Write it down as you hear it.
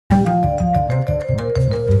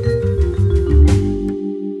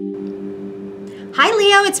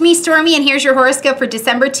Leo, it's me, Stormie, and here's your horoscope for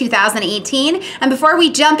December 2018. And before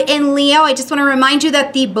we jump in, Leo, I just want to remind you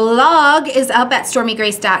that the blog is up at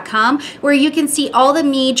stormiegrace.com, where you can see all the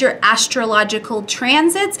major astrological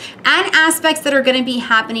transits and aspects that are going to be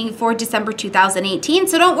happening for December 2018.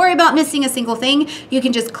 So don't worry about missing a single thing. You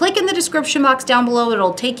can just click in the description box down below.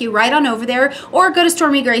 It'll take you right on over there, or go to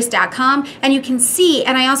stormiegrace.com and you can see,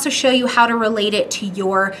 and I also show you how to relate it to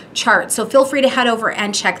your chart. So feel free to head over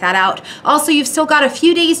and check that out. Also, you've still got a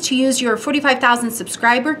few days to use your 45,000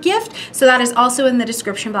 subscriber gift, so that is also in the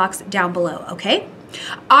description box down below, okay?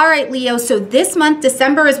 All right, Leo, so this month,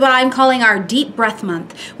 December, is what I'm calling our deep breath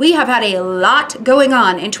month. We have had a lot going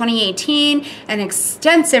on in 2018, an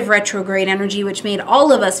extensive retrograde energy, which made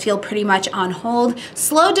all of us feel pretty much on hold,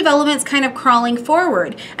 slow developments kind of crawling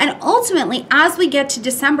forward. And ultimately, as we get to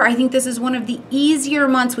December, I think this is one of the easier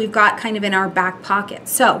months we've got kind of in our back pocket.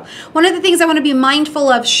 So one of the things I want to be mindful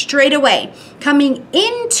of straight away, coming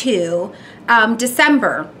into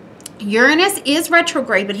December, Uranus is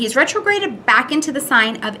retrograde, but he's retrograded back into the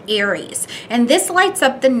sign of Aries. And this lights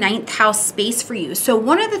up the 9th house space for you. So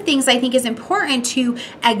one of the things I think is important to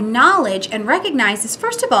acknowledge and recognize is,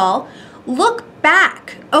 first of all, look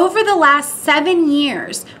back over the last 7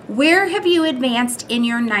 years. Where have you advanced in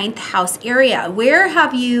your 9th house area? Where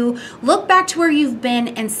have you looked back to where you've been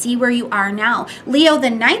and see where you are now? Leo, the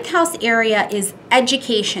 9th house area is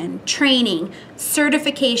education, training,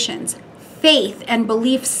 certifications, faith and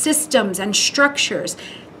belief systems and structures,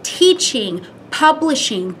 teaching,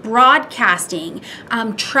 publishing, broadcasting,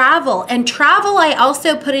 travel. And travel I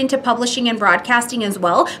also put into publishing and broadcasting as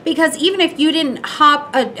well, because even if you didn't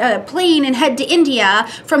hop a plane and head to India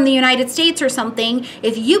from the United States or something,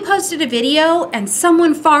 if you posted a video and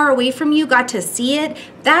someone far away from you got to see it,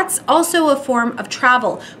 that's also a form of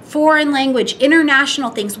travel. Foreign language,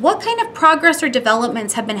 international things. What kind of progress or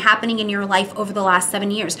developments have been happening in your life over the last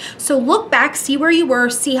 7 years? So look back, see where you were,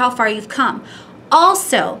 see how far you've come.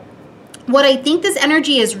 Also, what I think this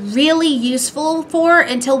energy is really useful for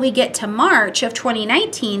until we get to March of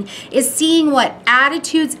 2019 is seeing what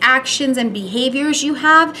attitudes, actions, and behaviors you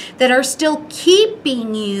have that are still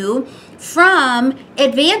keeping you from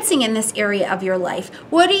advancing in this area of your life.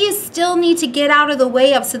 What do you still need to get out of the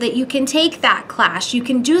way of so that you can take that class, you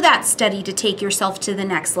can do that study to take yourself to the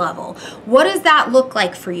next level? What does that look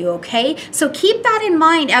like for you, okay? So keep that in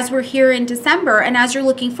mind as we're here in December and as you're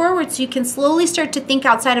looking forward, so you can slowly start to think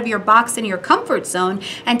outside of your box and your comfort zone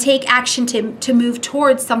and take action to move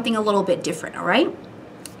towards something a little bit different, all right?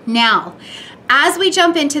 Now, as we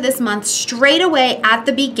jump into this month, straight away at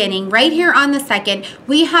the beginning, right here on the 2nd,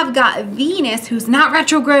 we have got Venus, who's not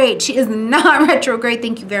retrograde. She is not retrograde,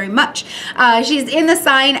 thank you very much. She's in the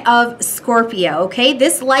sign of Scorpio, okay?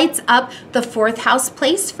 This lights up the 4th house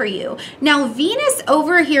place for you. Now, Venus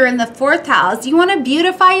over here in the 4th house, you want to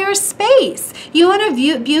beautify your space. You want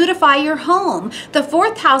to beautify your home. The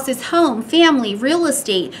 4th house is home, family, real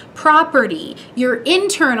estate, property, your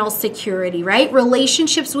internal security, right?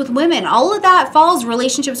 Relationships with women, all of that falls,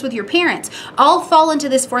 relationships with your parents, all fall into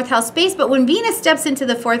this 4th house space. But when Venus steps into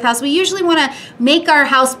the 4th house, we usually want to make our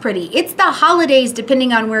house pretty. It's the holidays,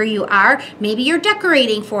 depending on where you are. Maybe you're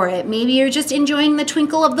decorating for it. Maybe you're just enjoying the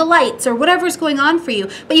twinkle of the lights or whatever's going on for you.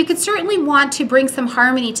 But you could certainly want to bring some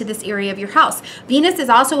harmony to this area of your house. Venus is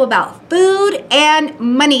also about food and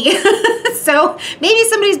money. So maybe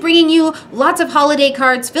somebody's bringing you lots of holiday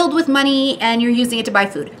cards filled with money and you're using it to buy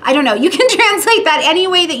food. I don't know. You can translate that any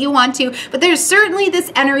way that you want to, but there's certainly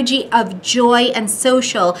this energy of joy and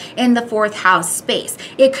social in the 4th house space.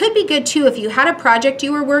 It could be good too if you had a project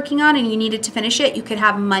you were working on and you needed to finish it, you could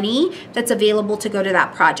have money that's available to go to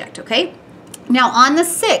that project, okay? Now on the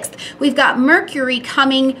 6th, we've got Mercury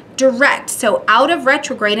coming direct, so out of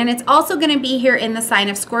retrograde, and it's also going to be here in the sign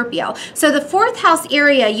of Scorpio. So the 4th house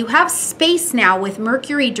area, you have space now with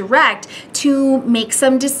Mercury direct to make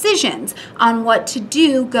some decisions on what to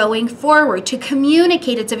do going forward, to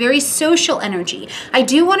communicate. It's a very social energy. I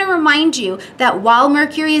do want to remind you that while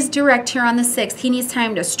Mercury is direct here on the 6th, he needs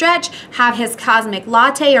time to stretch, have his cosmic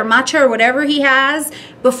latte or matcha or whatever he has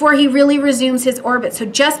before he really resumes his orbit. So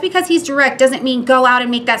just because he's direct doesn't mean go out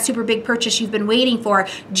and make that super big purchase you've been waiting for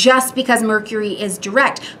just because Mercury is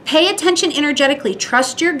direct. Pay attention energetically.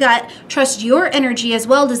 Trust your gut. Trust your energy as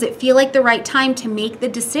well. Does it feel like the right time to make the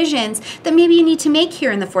decisions that maybe you need to make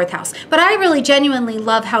here in the 4th house? But I really genuinely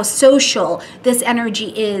love how social this energy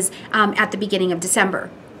is at the beginning of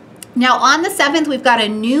December. Now on the 7th, we've got a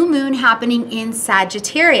new moon happening in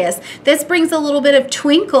Sagittarius. This brings a little bit of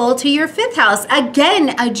twinkle to your 5th house.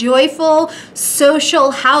 Again, a joyful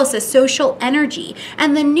social house, a social energy.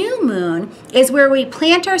 And the new moon is where we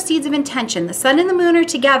plant our seeds of intention. The sun and the moon are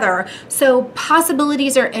together, so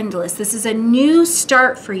possibilities are endless. This is a new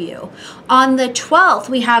start for you. On the 12th,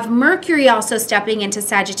 we have Mercury also stepping into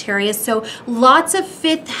Sagittarius, so lots of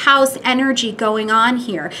 5th house energy going on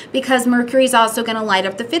here because Mercury is also going to light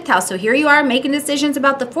up the 5th house. So here you are making decisions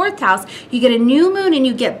about the 4th house. You get a new moon and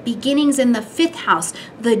you get beginnings in the 5th house,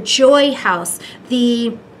 the joy house,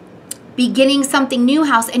 the beginning something new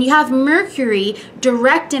house, and you have Mercury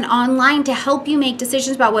direct and online to help you make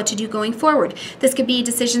decisions about what to do going forward. This could be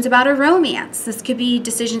decisions about a romance. This could be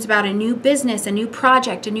decisions about a new business, a new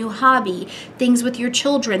project, a new hobby, things with your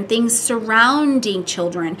children, things surrounding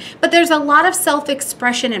children. But there's a lot of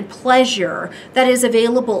self-expression and pleasure that is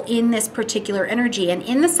available in this particular energy. And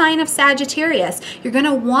in the sign of Sagittarius, you're going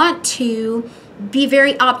to want to be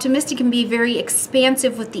very optimistic and be very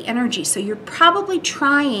expansive with the energy. So you're probably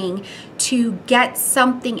trying to get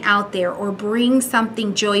something out there or bring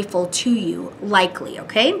something joyful to you, likely,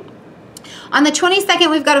 okay? On the 22nd,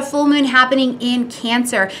 we've got a full moon happening in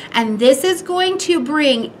Cancer, and this is going to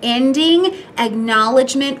bring ending,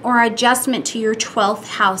 acknowledgement, or adjustment to your 12th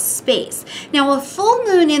house space. Now, a full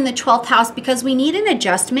moon in the 12th house, because we need an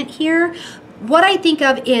adjustment here, what I think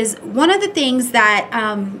of is one of the things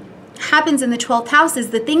that happens in the 12th house is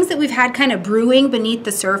the things that we've had kind of brewing beneath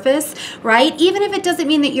the surface, right? Even if it doesn't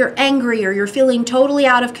mean that you're angry or you're feeling totally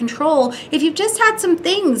out of control, if you've just had some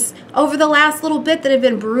things over the last little bit that have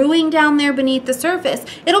been brewing down there beneath the surface,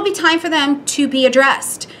 it'll be time for them to be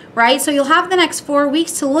addressed, right? So you'll have the next 4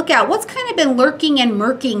 weeks to look at what's kind of been lurking and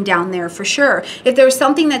murking down there for sure. If there's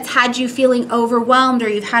something that's had you feeling overwhelmed or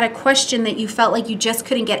you've had a question that you felt like you just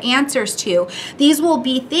couldn't get answers to, these will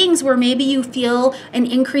be things where maybe you feel an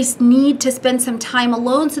increased need to spend some time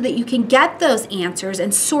alone so that you can get those answers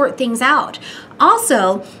and sort things out.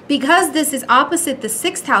 Also, because this is opposite the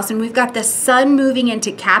 6th house and we've got the sun moving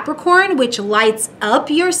into Capricorn, which lights up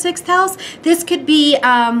your 6th house, this could be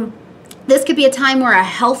a time where a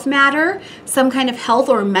health matter, some kind of health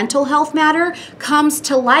or mental health matter comes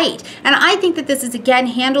to light. And I think that this is, again,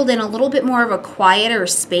 handled in a little bit more of a quieter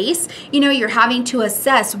space. You know, you're having to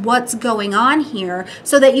assess what's going on here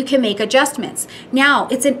so that you can make adjustments. Now,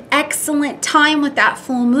 it's an excellent time with that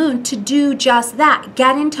full moon to do just that.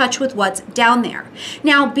 Get in touch with what's down there.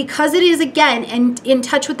 Now, because it is, again, in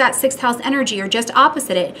touch with that 6th house energy or just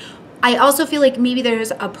opposite it, I also feel like maybe there's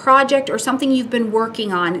a project or something you've been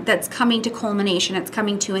working on that's coming to culmination. It's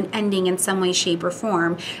coming to an ending in some way, shape, or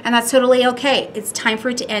form. And that's totally okay. It's time for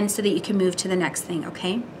it to end so that you can move to the next thing,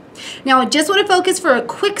 okay? Now, I just want to focus for a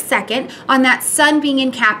quick second on that sun being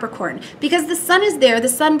in Capricorn. Because the sun is there, the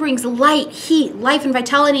sun brings light, heat, life, and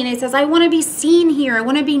vitality, and it says, I want to be seen here, I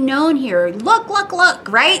want to be known here. Look, look,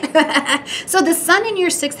 look, right? So the sun in your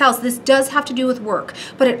 6th house, this does have to do with work,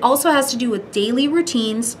 but it also has to do with daily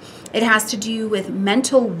routines. It has to do with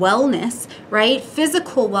mental wellness, right?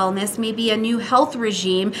 Physical wellness, maybe a new health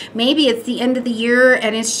regime. Maybe it's the end of the year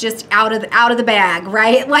and it's just out of the bag,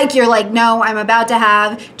 right? Like you're like, no, I'm about to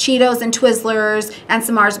have Cheetos and Twizzlers and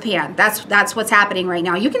some marzipan. That's what's happening right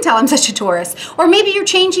now. You can tell I'm such a Taurus. Or maybe you're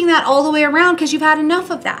changing that all the way around because you've had enough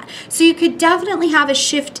of that. So you could definitely have a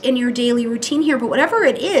shift in your daily routine here, but whatever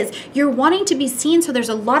it is, you're wanting to be seen. So there's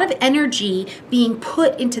a lot of energy being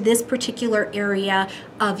put into this particular area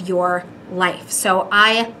of your life. So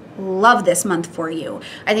I love this month for you.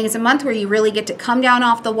 I think it's a month where you really get to come down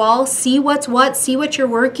off the wall, see what's what, see what you're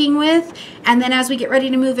working with, and then as we get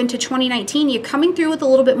ready to move into 2019, you're coming through with a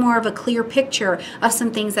little bit more of a clear picture of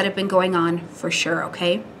some things that have been going on for sure,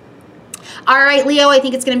 okay? All right, Leo, I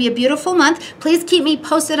think it's going to be a beautiful month. Please keep me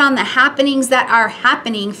posted on the happenings that are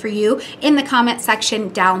happening for you in the comment section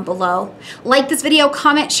down below. Like this video,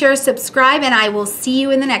 comment, share, subscribe, and I will see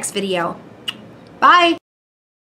you in the next video. Bye.